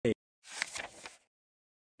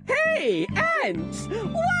Hey, ants!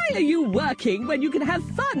 Why are you working when you can have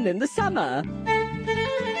fun in the summer?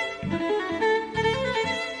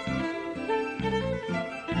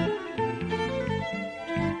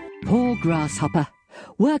 Poor Grasshopper.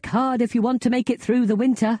 Work hard if you want to make it through the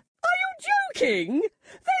winter. Are you joking?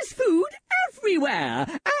 There's food everywhere,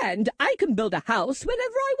 and I can build a house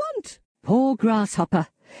whenever I want. Poor Grasshopper.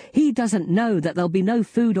 He doesn't know that there'll be no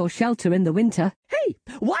food or shelter in the winter. Hey,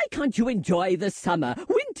 why can't you enjoy the summer?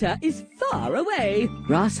 Winter is far away.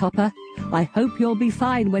 Grasshopper, I hope you'll be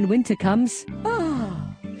fine when winter comes.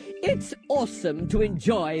 Ah, it's awesome to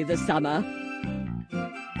enjoy the summer.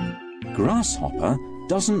 Grasshopper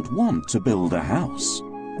doesn't want to build a house.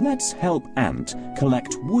 Let's help Ant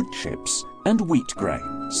collect wood chips and wheat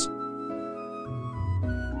grains.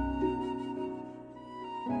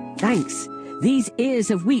 Thanks. These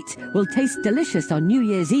ears of wheat will taste delicious on New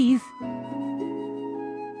Year's Eve.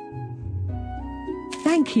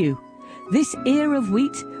 Thank you. This ear of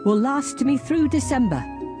wheat will last me through December.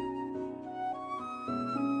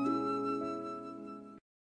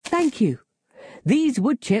 Thank you. These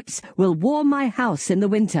wood chips will warm my house in the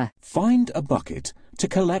winter. Find a bucket to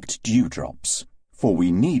collect dewdrops, for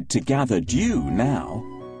we need to gather dew now.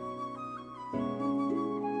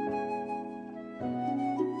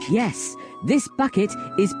 Yes, this bucket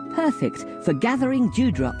is perfect for gathering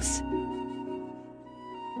dewdrops.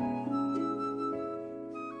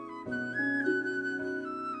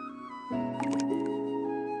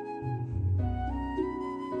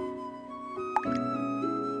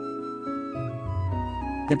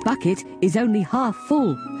 The bucket is only half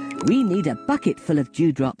full. We need a bucket full of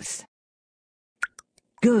dewdrops.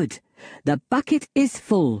 Good. The bucket is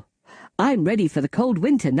full. I'm ready for the cold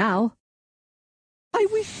winter now. I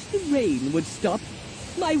wish the rain would stop.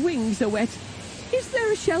 My wings are wet. Is there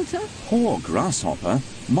a shelter? Poor Grasshopper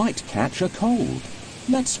might catch a cold.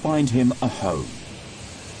 Let's find him a home.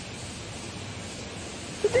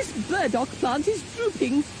 This burdock plant is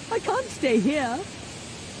drooping. I can't stay here.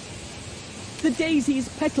 The daisy's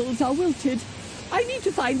petals are wilted. I need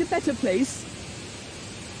to find a better place.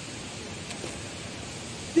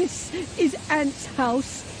 This is Ant's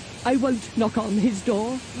house. I won't knock on his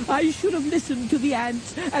door. I should have listened to the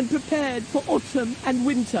ants and prepared for autumn and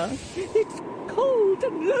winter. It's cold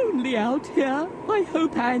and lonely out here. I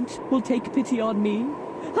hope Ant will take pity on me.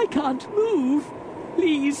 I can't move.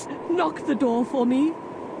 Please knock the door for me.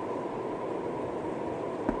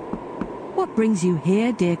 What brings you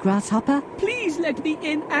here, dear Grasshopper? Please let me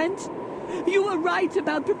in, Ant. You were right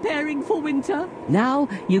about preparing for winter. Now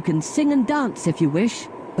you can sing and dance if you wish,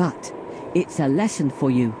 but it's a lesson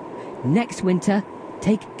for you. Next winter,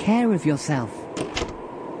 take care of yourself.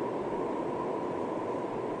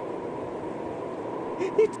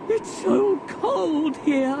 It's so cold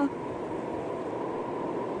here.